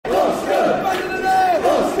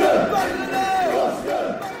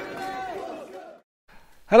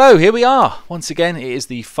Hello, here we are. Once again, it is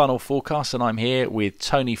the Funnell Forecast, and I'm here with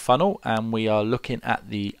Tony Funnell, and we are looking at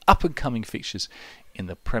the up-and-coming fixtures in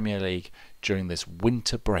the Premier League during this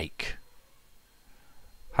winter break.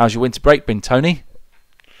 How's your winter break been, Tony?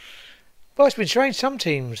 Well, it's been strange. Some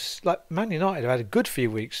teams, like Man United, have had a good few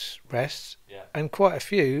weeks rest, and quite a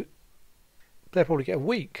few, they'll probably get a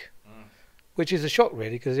week, which is a shock,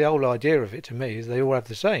 really, because the whole idea of it to me is they all have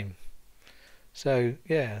the same. So,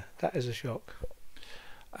 yeah, that is a shock.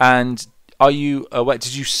 And are you aware?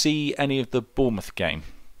 Did you see any of the Bournemouth game?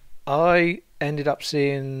 I ended up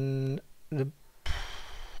seeing the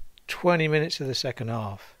 20 minutes of the second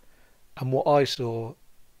half, and what I saw,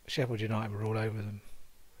 Sheffield United were all over them,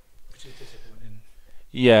 which is disappointing.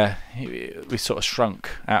 Yeah, we sort of shrunk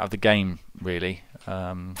out of the game, really.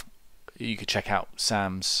 You could check out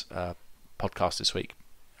Sam's podcast this week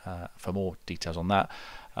for more details on that.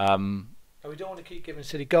 We don't want to keep giving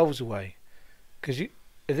silly goals away, because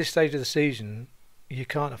at this stage of the season, you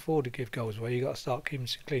can't afford to give goals away. You've got to start keeping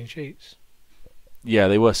some clean sheets. Yeah,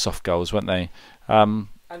 they were soft goals, weren't they? And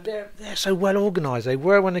they're so well organised. They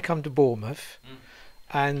were when they come to Bournemouth,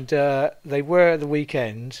 and they were at the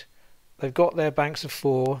weekend. They've got their banks of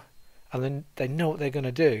four, and then they know what they're going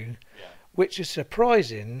to do, which is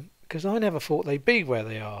surprising because I never thought they'd be where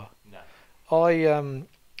they are. No.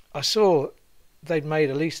 I saw they'd made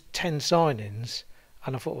at least 10 signings.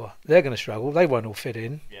 And I thought, well, they're going to struggle. They won't all fit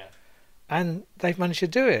in. Yeah. And they've managed to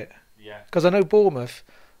do it. Yeah. Because I know Bournemouth,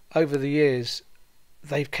 over the years,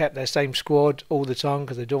 they've kept their same squad all the time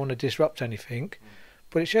because they don't want to disrupt anything.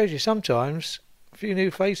 But it shows you sometimes, a few new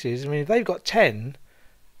faces, I mean, if they've got 10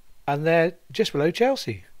 and they're just below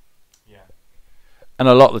Chelsea. Yeah. And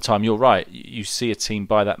a lot of the time, you're right. You see a team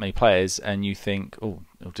buy that many players and you think, oh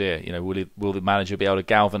dear, you know, will the manager be able to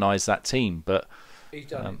galvanise that team? But he's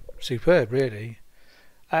done it superb, really.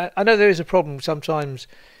 I know there is a problem sometimes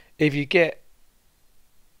if you get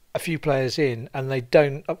a few players in and they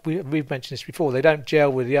don't, we've mentioned this before, they don't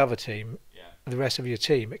gel with the other team, the rest of your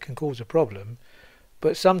team, it can cause a problem.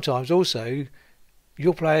 But sometimes also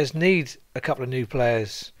your players need a couple of new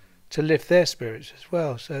players to lift their spirits as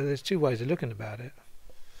well. So there's two ways of looking about it.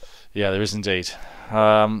 Yeah, there is indeed.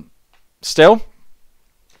 Still,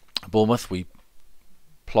 Bournemouth, we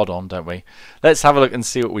plod on, don't we? Let's have a look and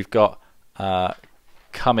see what we've got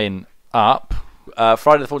coming up.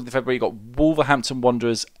 Friday the 14th of February, you've got Wolverhampton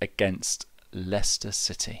Wanderers against Leicester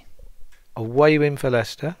City. Away win for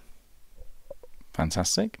Leicester.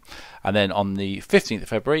 Fantastic. And then on the 15th of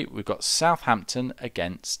February, we've got Southampton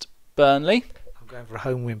against Burnley. I'm going for a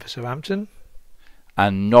home win for Southampton.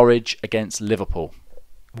 And Norwich against Liverpool.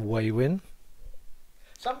 Away win.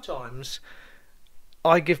 Sometimes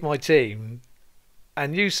I give my team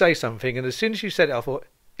and you say something, and as soon as you said it, I thought,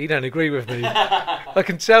 he don't agree with me. I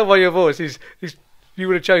can tell by your voice. You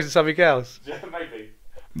would have chosen something else. Yeah,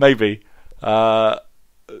 maybe.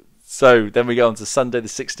 So then we go on to Sunday the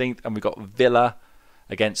 16th, and we've got Villa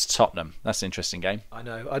against Tottenham. That's an interesting game. I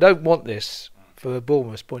know. I don't want this from a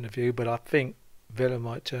Bournemouth point of view, but I think Villa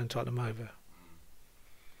might turn Tottenham over.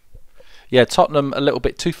 Yeah, Tottenham a little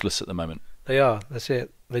bit toothless at the moment. They are. That's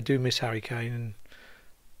it. They do miss Harry Kane, and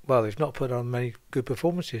well, they've not put on many good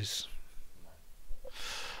performances.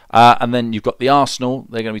 And then you've got the Arsenal.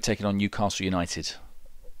 They're going to be taking on Newcastle United.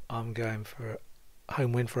 I'm going for a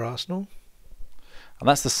home win for Arsenal. And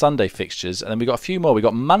that's the Sunday fixtures. And then we've got a few more. We've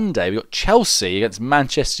got Monday. We've got Chelsea against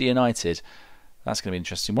Manchester United. That's going to be an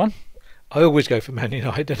interesting one. I always go for Man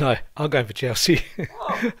United, don't I? I'm going for Chelsea.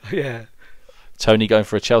 Oh. Yeah. Tony going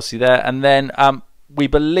for a Chelsea there. And then we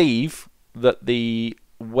believe that the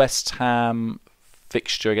West Ham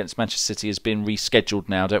fixture against Manchester City has been rescheduled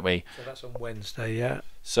now, don't we? So that's on Wednesday, yeah.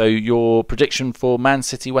 So your prediction for Man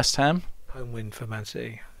City West Ham? Home win for Man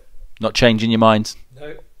City. Not changing your mind?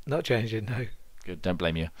 No, not changing, no. Good, don't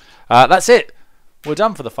blame you. That's it. We're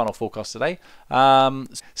done for the Funnell Forecast today.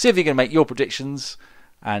 See if you can make your predictions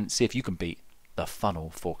and see if you can beat the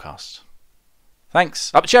Funnell Forecast.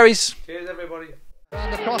 Thanks. Up the cherries. Cheers, everybody.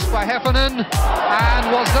 And the cross by Heffernan,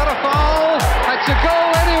 and was that a foul? It's a goal.